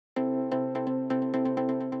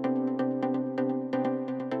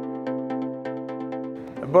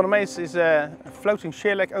Bonn Mees is a floating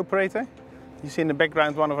sheerleg operator. You see in the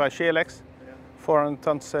background one of our sheerlegs, 400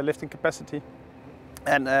 tons lifting capacity.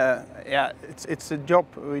 And yeah, it's a job,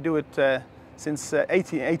 we do it since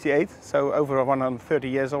 1888, so over 130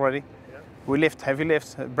 years already. Yeah. We lift heavy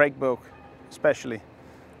lifts, break bulk especially,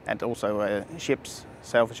 and also ships,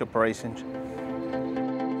 salvage operations.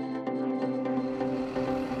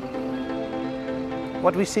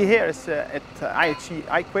 What we see here is at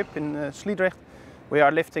IQIP in Sliedrecht, we are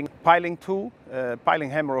lifting piling tool, piling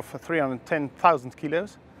hammer of 310,000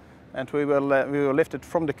 kilos, and we will lift it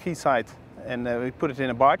from the quayside and we put it in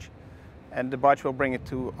a barge, and the barge will bring it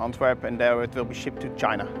to Antwerp, and there it will be shipped to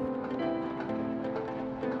China.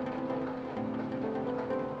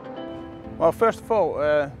 Well, first of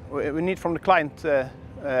all, we need from the client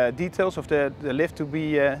details of the lift to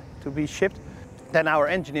be shipped. Then our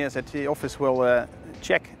engineers at the office will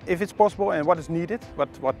check if it's possible and what is needed,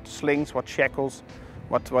 what slings, what shackles,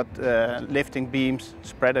 what lifting beams,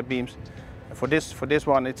 spreader beams. For this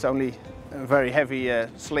one, it's only very heavy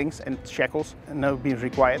slings and shackles, and no beams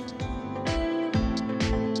required.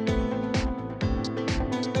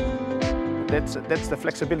 That's the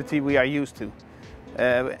flexibility we are used to.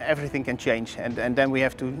 Everything can change, and then we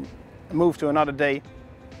have to move to another day,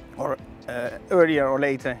 or earlier or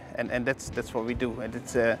later, and that's what we do. And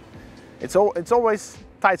it's always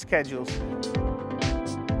tight schedules.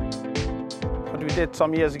 What we did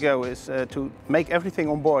some years ago is to make everything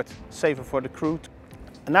on board safer for the crew.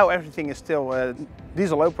 And now everything is still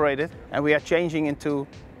diesel operated, and we are changing into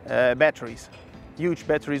batteries, huge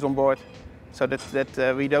batteries on board, so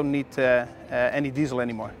that we don't need any diesel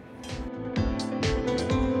anymore.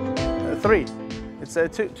 3. It's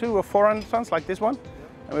two of 400 tons like this one.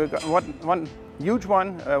 And we've got one huge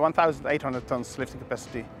one, 1,800 tons lifting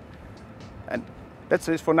capacity. And that's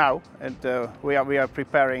it for now. And we are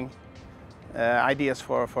preparing ideas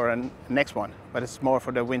for a next one, but it's more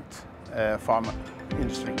for the wind farm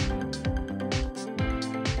industry.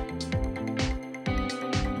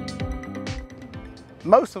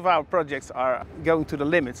 Most of our projects are going to the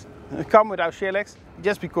limits. We come with our sheerlegs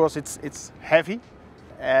just because it's heavy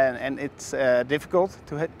and it's difficult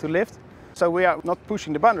to lift. So we are not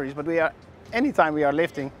pushing the boundaries, but anytime we are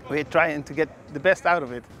lifting, we're trying to get the best out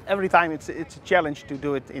of it. Every time it's a challenge to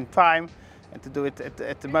do it in time and to do it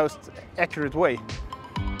at the most accurate way.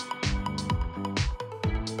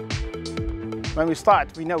 When we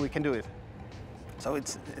start, we know we can do it. So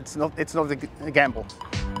it's not a gamble.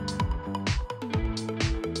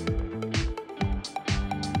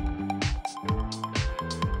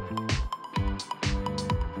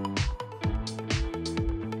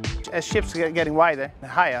 As ships are getting wider and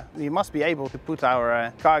higher, we must be able to put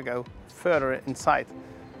our cargo further inside,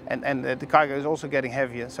 and the cargo is also getting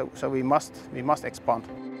heavier, so we must expand.